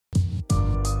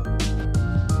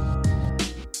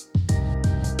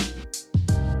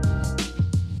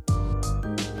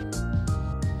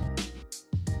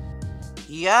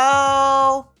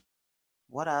Yo,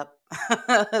 what up?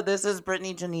 This is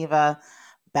Brittany Geneva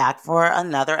back for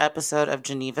another episode of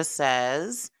Geneva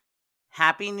Says.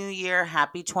 Happy New Year.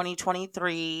 Happy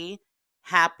 2023.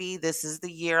 Happy this is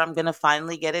the year I'm going to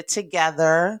finally get it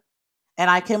together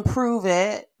and I can prove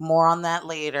it. More on that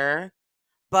later.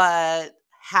 But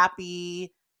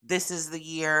happy this is the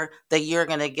year that you're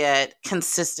going to get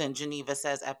consistent Geneva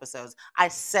Says episodes. I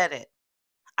said it.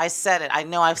 I said it. I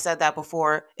know I've said that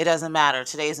before. It doesn't matter.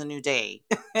 Today's a new day.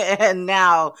 And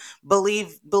now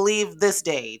believe this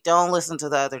day. Don't listen to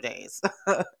the other days.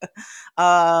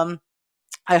 um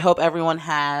I hope everyone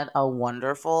had a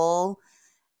wonderful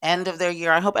end of their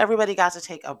year. I hope everybody got to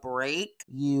take a break.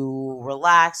 You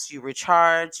relaxed, you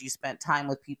recharged, you spent time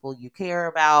with people you care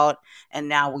about, and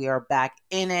now we are back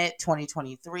in it.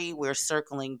 2023, we're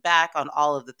circling back on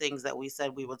all of the things that we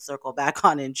said we would circle back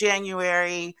on in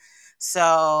January.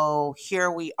 So here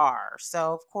we are.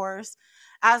 So, of course,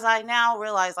 as I now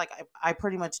realize, like I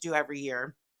pretty much do every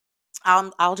year,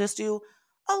 I'll just do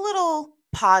a little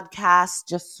podcast,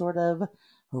 just sort of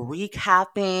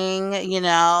recapping,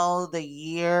 the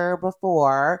year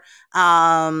before.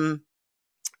 And,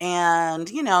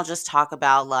 just talk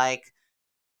about like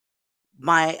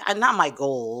not my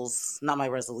goals, not my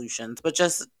resolutions, but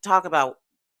just talk about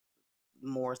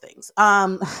more things.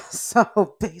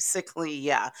 So basically,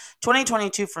 yeah,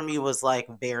 2022 for me was like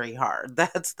very hard.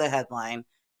 That's the headline.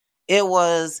 It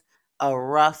was a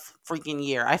rough freaking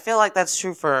year. I feel like that's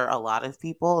true for a lot of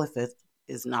people. If it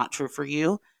is not true for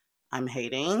you, I'm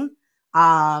hating.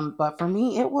 But for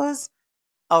me, it was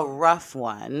a rough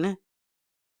one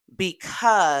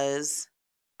because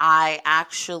I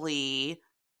actually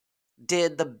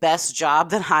did the best job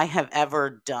that I have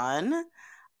ever done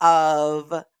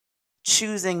of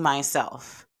choosing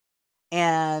myself.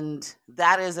 And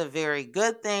that is a very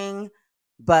good thing,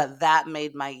 but that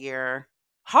made my year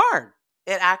hard.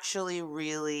 It actually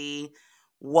really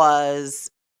was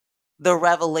the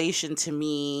revelation to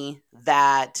me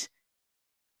that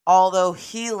although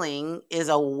healing is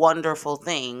a wonderful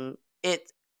thing,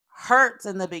 it hurts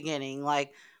in the beginning.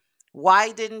 Like,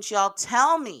 why didn't y'all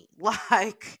tell me?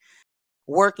 Like,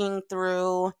 working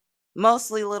through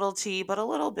mostly little T, but a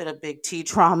little bit of big T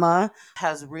trauma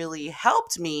has really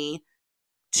helped me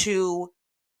to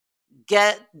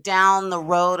get down the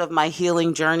road of my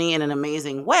healing journey in an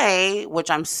amazing way, which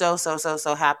I'm so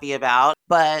happy about.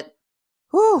 But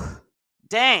whew,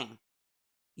 dang,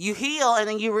 you heal and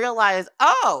then you realize,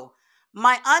 oh,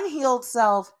 my unhealed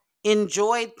self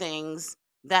enjoyed things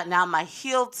that now my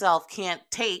healed self can't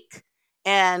take.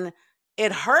 And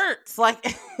it hurts. Like,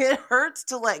 it hurts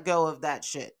to let go of that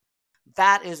shit.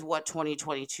 That is what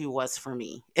 2022 was for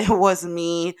me. It was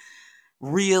me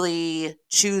really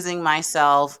choosing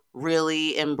myself,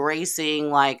 really embracing,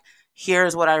 like,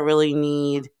 here's what I really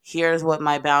need. Here's what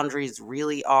my boundaries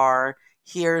really are.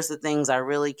 Here's the things I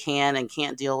really can and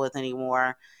can't deal with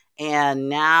anymore. And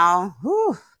now,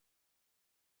 whew,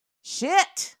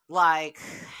 shit. Like,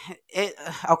 it,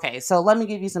 okay, so let me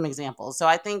give you some examples. So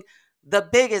I think the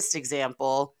biggest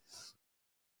example,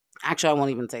 actually, I won't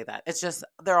even say that. It's just,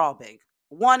 they're all big.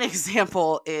 One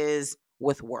example is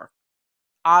with work.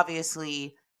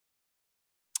 Obviously,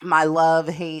 my love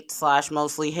hate slash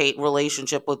mostly hate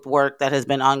relationship with work that has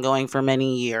been ongoing for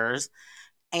many years.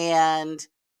 And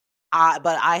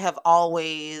but I have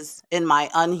always, in my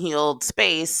unhealed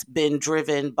space, been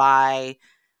driven by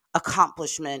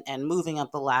accomplishment and moving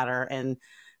up the ladder and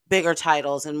bigger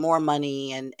titles and more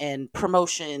money and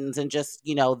promotions and just,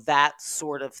 that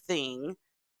sort of thing,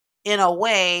 in a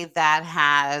way that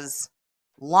has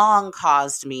long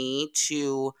caused me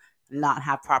to not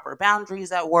have proper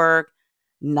boundaries at work,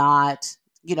 not,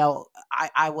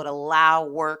 I would allow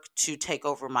work to take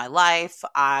over my life.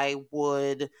 I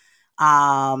would,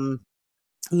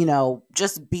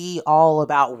 just be all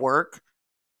about work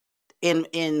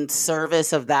in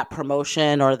service of that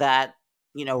promotion or that,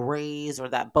 raise or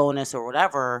that bonus or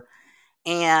whatever.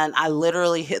 And I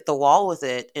literally hit the wall with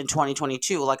it in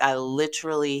 2022. Like, I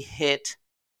literally hit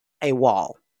a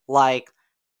wall. Like,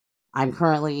 I'm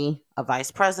currently a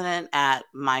vice president at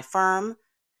my firm,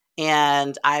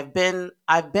 and I've been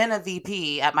a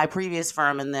VP at my previous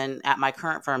firm and then at my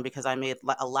current firm because I made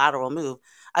a lateral move.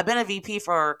 I've been a VP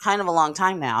for kind of a long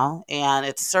time now, and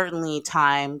it's certainly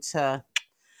time to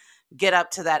get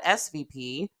up to that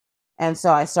SVP. And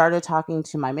so I started talking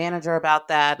to my manager about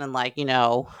that and, like,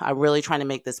 I'm really trying to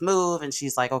make this move, and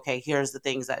she's like, "Okay, here's the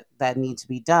things that need to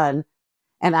be done."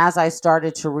 And as I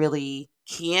started to really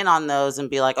key in on those and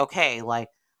be like, okay, like,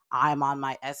 I'm on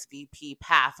my SVP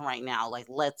path right now, like,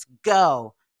 let's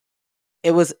go.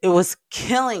 it was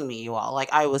killing me, you all.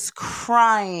 Like, I was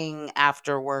crying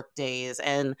after work days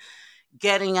and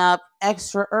getting up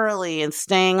extra early and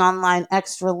staying online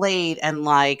extra late and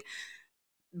like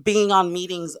being on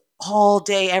meetings all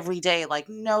day every day, like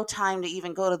no time to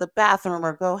even go to the bathroom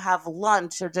or go have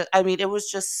lunch or just, I mean, it was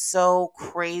just so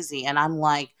crazy. And I'm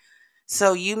like,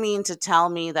 so you mean to tell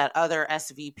me that other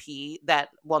SVP that,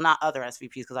 well, not other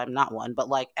SVPs because I'm not one, but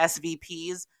like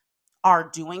SVPs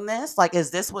are doing this? Like, is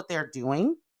this what they're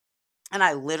doing? And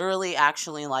I literally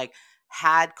actually like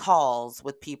had calls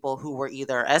with people who were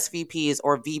either SVPs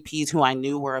or VPs who I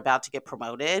knew were about to get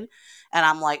promoted. And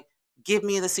I'm like, give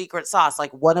me the secret sauce.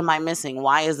 Like, what am I missing?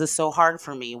 Why is this so hard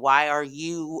for me? Why are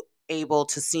you able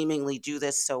to seemingly do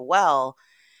this so well?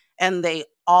 And they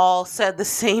all said the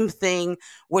same thing,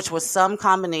 which was some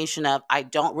combination of, I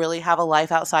don't really have a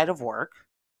life outside of work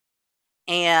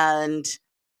and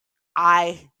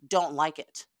I don't like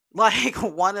it. Like,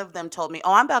 one of them told me,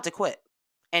 "Oh, I'm about to quit."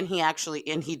 And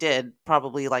he did,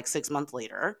 probably like 6 months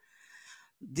later.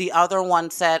 The other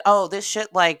one said, "Oh, this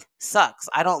shit like sucks.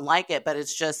 I don't like it, but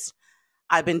it's just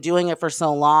I've been doing it for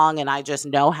so long and I just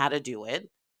know how to do it."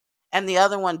 And the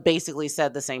other one basically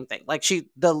said the same thing. Like,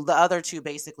 the other two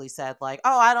basically said like,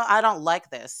 "Oh, I don't like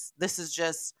this. This is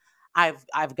just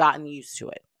I've gotten used to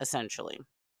it," essentially.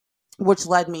 Which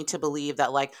led me to believe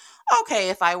that like, okay,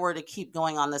 if I were to keep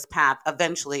going on this path,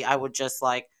 eventually I would just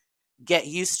like get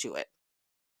used to it.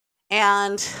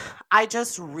 And I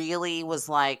just really was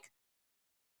like,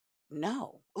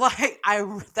 no. Like,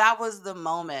 that was the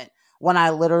moment when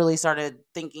I literally started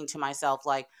thinking to myself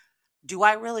like, do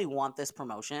I really want this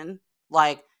promotion?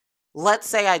 Like, let's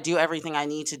say I do everything I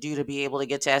need to do to be able to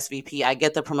get to SVP, I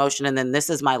get the promotion, and then this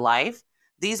is my life.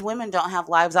 These women don't have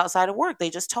lives outside of work.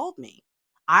 They just told me.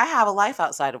 I have a life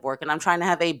outside of work and I'm trying to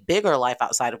have a bigger life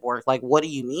outside of work. Like, what do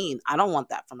you mean? I don't want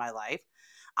that for my life.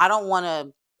 I don't want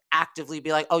to actively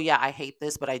be like, oh, yeah, I hate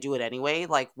this, but I do it anyway.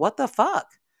 Like, what the fuck?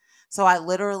 So I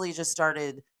literally just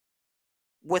started,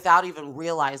 without even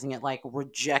realizing it, like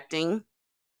rejecting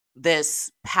this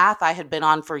path I had been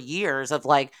on for years of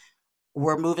like,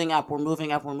 we're moving up, we're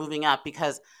moving up, we're moving up,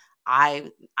 because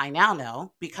I now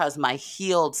know, because my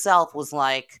healed self was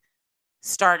like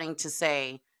starting to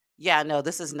say, yeah, no,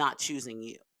 this is not choosing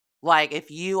you. Like, if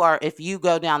you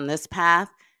go down this path,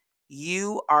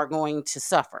 you are going to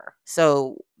suffer.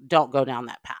 So don't go down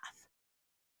that path.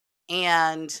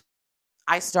 And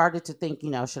I started to think,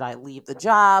 should I leave the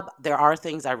job? There are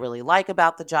things I really like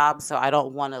about the job, so I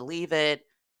don't want to leave it.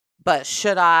 But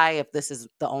should I, if this is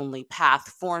the only path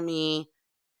for me?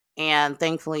 And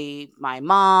thankfully, my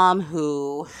mom,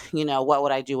 who, what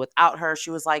would I do without her? She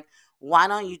was like, why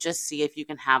don't you just see if you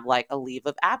can have like a leave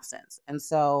of absence? And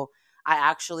so I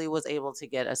actually was able to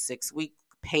get a 6-week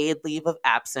paid leave of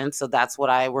absence. So that's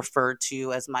what I referred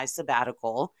to as my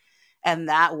sabbatical. And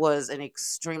that was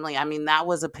that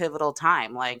was a pivotal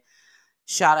time. Like,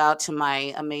 shout out to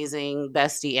my amazing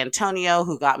bestie Antonio,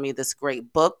 who got me this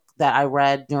great book that I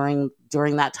read during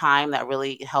that time that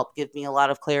really helped give me a lot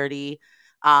of clarity,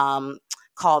 um,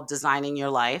 called Designing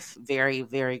Your Life. Very,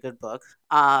 very good book.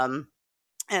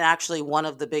 And actually, one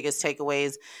of the biggest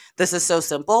takeaways, this is so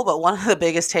simple, but one of the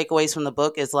biggest takeaways from the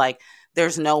book is like,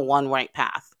 there's no one right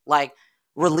path. Like,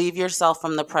 relieve yourself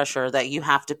from the pressure that you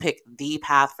have to pick the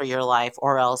path for your life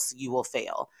or else you will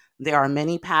fail. There are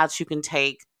many paths you can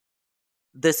take.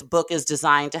 This book is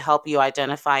designed to help you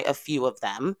identify a few of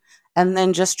them and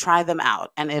then just try them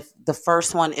out. And if the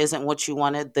first one isn't what you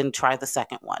wanted, then try the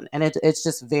second one. And it's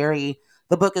just the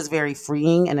book is very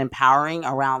freeing and empowering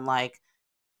around like,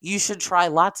 you should try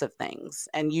lots of things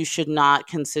and you should not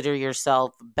consider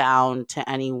yourself bound to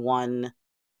any one,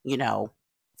 you know,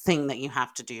 thing that you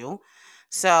have to do.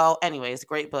 So, anyways,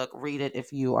 great book. Read it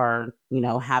if you are,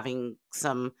 having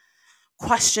some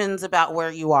questions about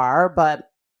where you are. But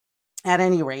at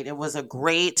any rate, it was a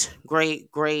great,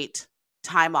 great, great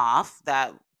time off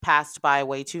that passed by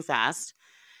way too fast.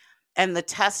 And the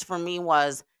test for me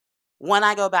was, when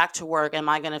I go back to work, am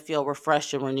I going to feel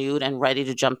refreshed and renewed and ready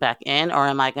to jump back in? Or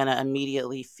am I going to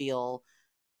immediately feel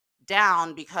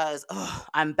down because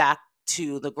I'm back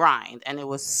to the grind? And it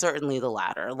was certainly the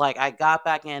latter. Like, I got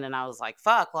back in and I was like,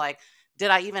 fuck, like,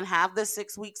 did I even have this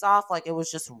 6 weeks off? Like, it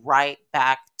was just right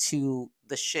back to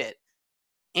the shit.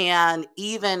 And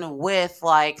even with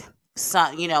like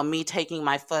some, me taking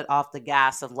my foot off the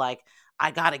gas of like, I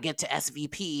got to get to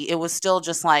SVP, it was still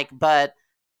just like, but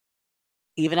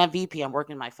even at VP, I'm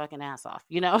working my fucking ass off,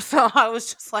 So I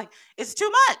was just like, it's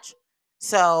too much.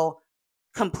 So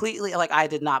completely, like, I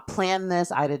did not plan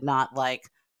this. I did not like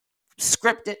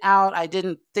script it out. I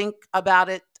didn't think about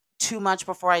it too much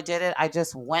before I did it. I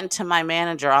just went to my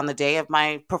manager on the day of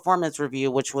my performance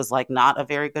review, which was like not a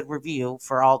very good review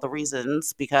for all the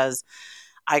reasons, because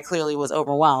I clearly was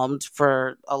overwhelmed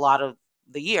for a lot of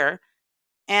the year.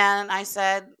 And I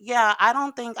said, yeah, I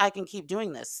don't think I can keep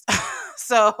doing this.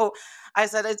 So I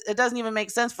said, it doesn't even make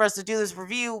sense for us to do this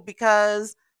review,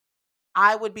 because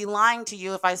I would be lying to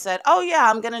you if I said, oh, yeah,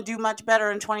 I'm going to do much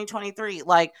better in 2023.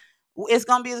 Like, it's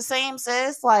going to be the same,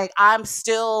 sis. Like, I'm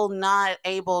still not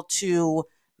able to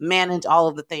manage all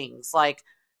of the things. Like,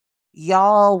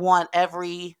 y'all want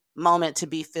every moment to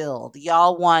be filled.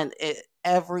 Y'all want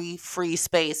every free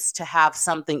space to have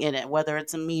something in it, whether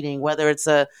it's a meeting, whether it's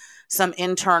some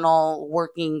internal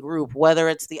working group, whether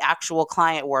it's the actual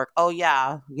client work. Oh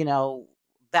yeah,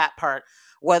 that part.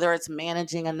 Whether it's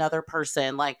managing another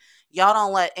person, like, y'all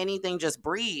don't let anything just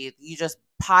breathe. You just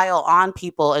pile on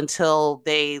people until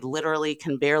they literally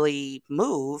can barely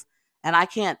move, and I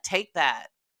can't take that.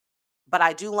 But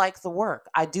I do like the work.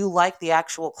 I do like the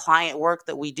actual client work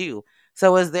that we do.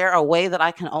 So is there a way that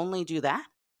I can only do that?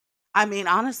 I mean,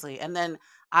 honestly, and then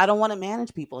I don't want to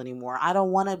manage people anymore. I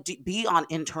don't want to be on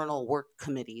internal work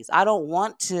committees. I don't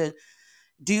want to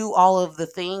do all of the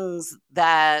things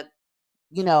that,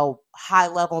 high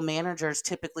level managers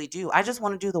typically do. I just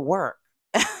want to do the work.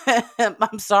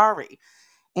 I'm sorry.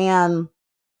 And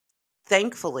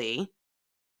thankfully,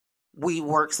 we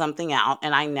work something out,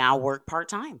 and I now work part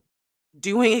time,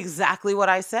 doing exactly what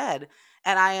I said.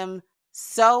 And I am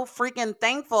so freaking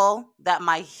thankful that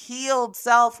my healed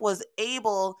self was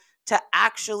able to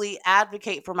actually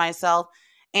advocate for myself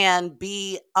and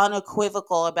be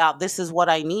unequivocal about this is what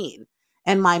I need.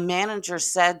 And my manager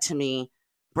said to me,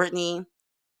 Brittany,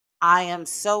 I am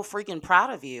so freaking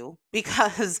proud of you,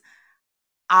 because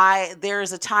there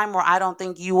is a time where I don't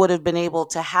think you would have been able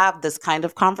to have this kind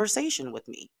of conversation with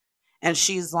me. And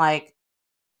she's like,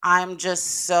 I'm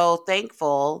just so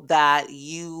thankful that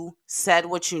you said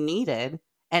what you needed.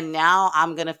 And now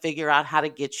I'm going to figure out how to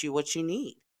get you what you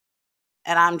need.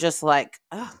 And I'm just like,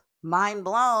 ugh, mind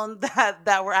blown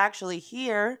that we're actually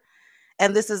here.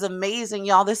 And this is amazing,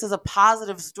 y'all. This is a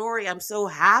positive story. I'm so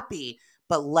happy.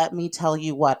 But let me tell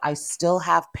you what, I still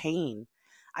have pain.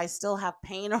 I still have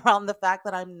pain around the fact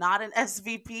that I'm not an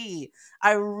SVP.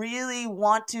 I really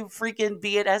want to freaking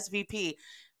be an SVP.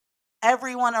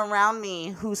 Everyone around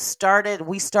me we started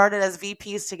as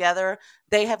VPs together,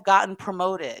 they have gotten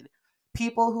promoted.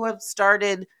 People who have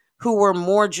started who were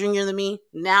more junior than me,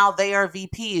 now they are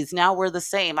VPs. Now we're the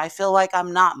same. I feel like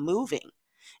I'm not moving.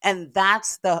 And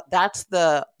that's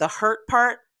the hurt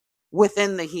part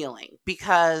within the healing,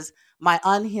 because my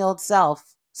unhealed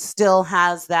self still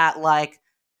has that, like,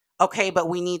 okay, but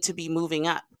we need to be moving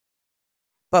up.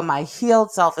 But my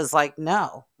healed self is like,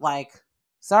 no, like,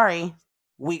 sorry,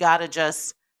 we got to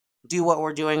just do what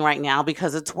we're doing right now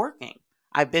because it's working.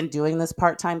 I've been doing this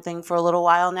part time thing for a little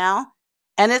while now,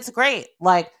 and it's great.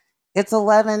 Like, it's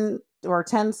 11 or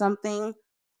 10 something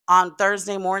on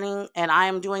Thursday morning, and I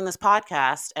am doing this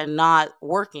podcast and not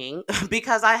working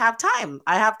because I have time.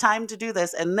 I have time to do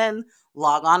this and then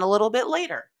log on a little bit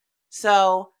later.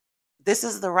 So, this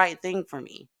is the right thing for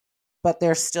me. But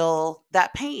there's still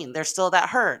that pain. There's still that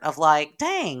hurt of like,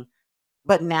 dang.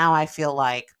 But now I feel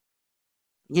like,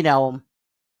 you know,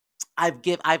 I've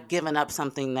given up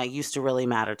something that used to really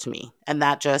matter to me. And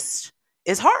that just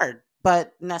is hard,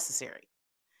 but necessary.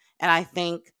 And I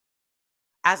think,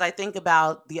 as I think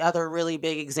about the other really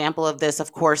big example of this,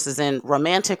 of course, is in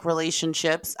romantic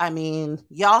relationships. I mean,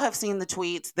 y'all have seen the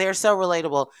tweets. They're so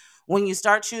relatable. When you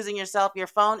start choosing yourself, your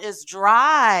phone is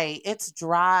dry. It's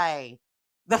dry.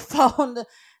 The phone,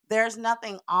 there's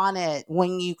nothing on it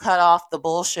when you cut off the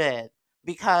bullshit,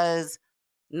 because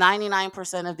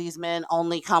 99% of these men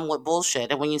only come with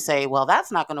bullshit. And when you say, well,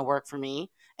 that's not going to work for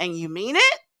me, and you mean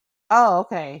it, oh,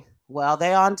 okay. Well,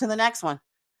 they on to the next one.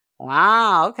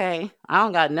 Wow, okay. I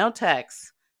don't got no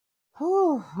texts.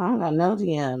 Whew, I don't got no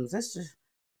DMs. It's just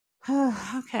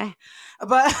okay.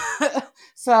 But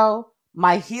so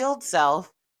my healed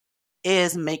self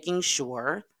is making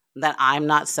sure that I'm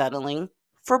not settling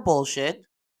for bullshit.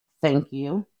 Thank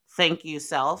you. Thank you,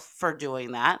 self, for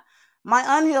doing that. My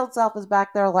unhealed self is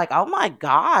back there like, oh my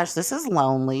gosh, this is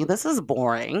lonely. This is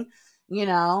boring. You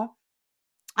know,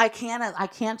 I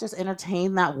can't just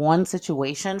entertain that one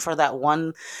situation for that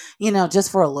one,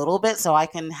 just for a little bit so I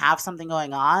can have something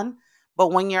going on.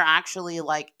 But when you're actually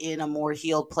like in a more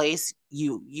healed place,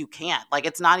 you can't. Like,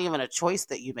 it's not even a choice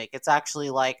that you make. It's actually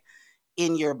like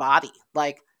in your body.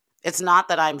 Like, it's not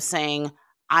that I'm saying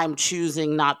I'm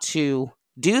choosing not to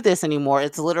do this anymore.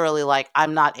 It's literally like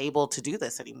I'm not able to do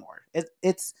this anymore.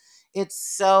 It's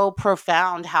so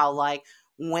profound how, like,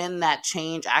 when that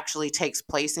change actually takes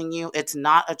place in you, it's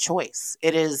not a choice.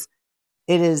 It is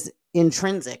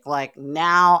intrinsic. Like,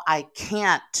 now I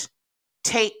can't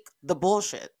take the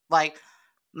bullshit. Like,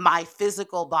 my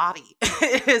physical body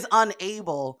is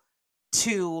unable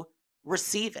to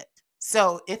receive it.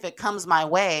 So if it comes my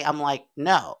way, I'm like,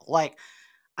 no, like,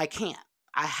 I can't.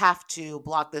 I have to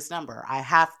block this number. I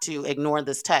have to ignore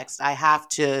this text. I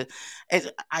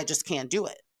just can't do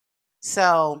it.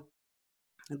 So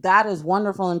that is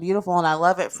wonderful and beautiful. And I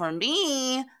love it for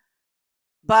me.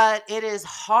 But it is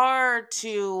hard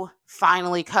to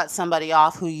finally cut somebody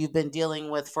off who you've been dealing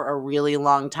with for a really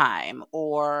long time,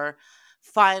 or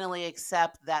finally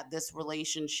accept that this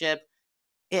relationship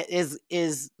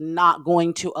is not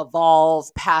going to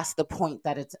evolve past the point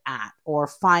that it's at, or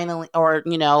finally, or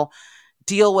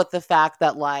deal with the fact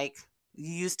that, like,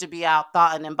 you used to be out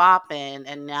thotting and bopping,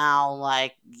 and now,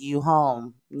 like, you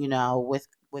home, with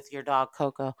your dog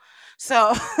Coco.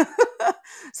 So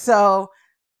so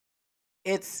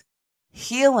it's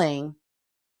healing,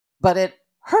 but it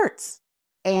hurts.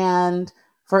 And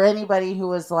for anybody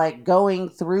who is, like, going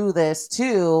through this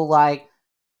too, like,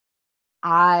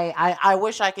 I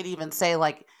wish I could even say,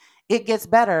 like, it gets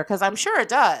better, because I'm sure it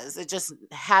does. It just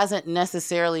hasn't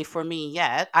necessarily for me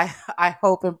yet. I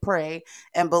hope and pray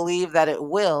and believe that it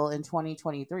will in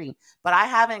 2023. But I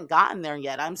haven't gotten there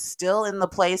yet. I'm still in the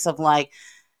place of, like,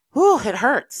 whew, it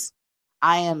hurts.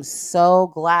 I am so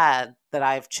glad that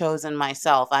I've chosen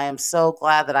myself. I am so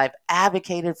glad that I've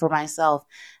advocated for myself,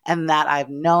 and that I've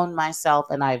known myself,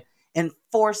 and I've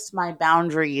enforced my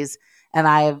boundaries, and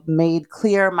I've made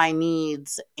clear my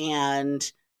needs,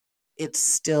 and it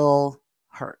still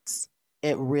hurts.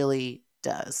 It really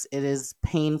does. It is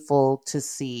painful to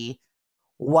see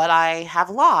what I have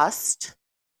lost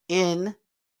in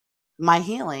my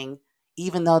healing,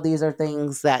 even though these are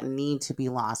things that need to be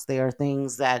lost. They are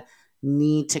things that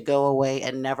need to go away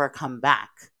and never come back.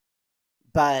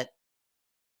 But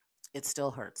it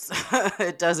still hurts.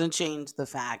 It doesn't change the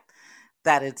fact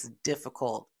that it's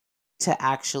difficult to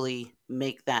actually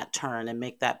make that turn and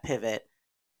make that pivot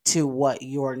to what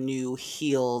your new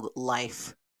healed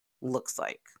life looks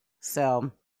like.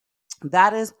 So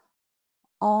that is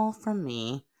all from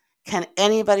me. Can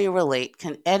anybody relate?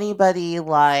 Can anybody,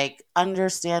 like,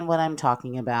 understand what I'm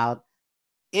talking about?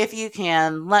 If you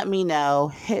can, let me know.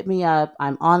 Hit me up.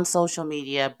 I'm on social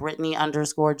media,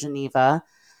 Brittany_Geneva.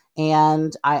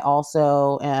 And I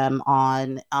also am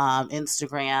on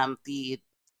Instagram. The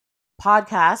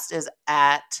podcast is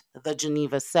at The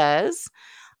Geneva Says.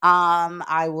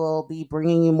 I will be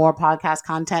bringing you more podcast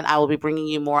content. I will be bringing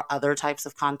you more other types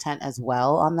of content as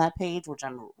well on that page, which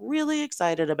I'm really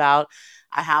excited about.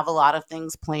 I have a lot of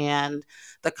things planned.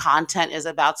 The content is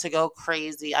about to go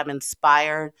crazy. I'm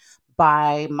inspired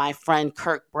by my friend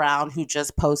Kirk Brown, who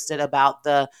just posted about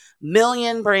the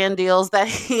million brand deals that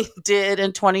he did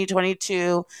in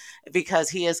 2022,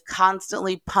 because he is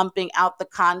constantly pumping out the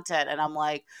content. And I'm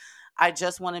like, I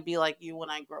just want to be like you when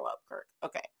I grow up, Kirk.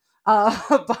 Okay.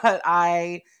 But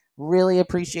I really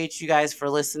appreciate you guys for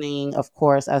listening, of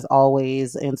course, as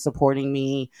always, and supporting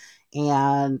me.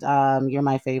 And you're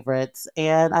my favorites.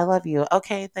 And I love you.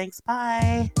 Okay, thanks.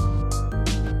 Bye.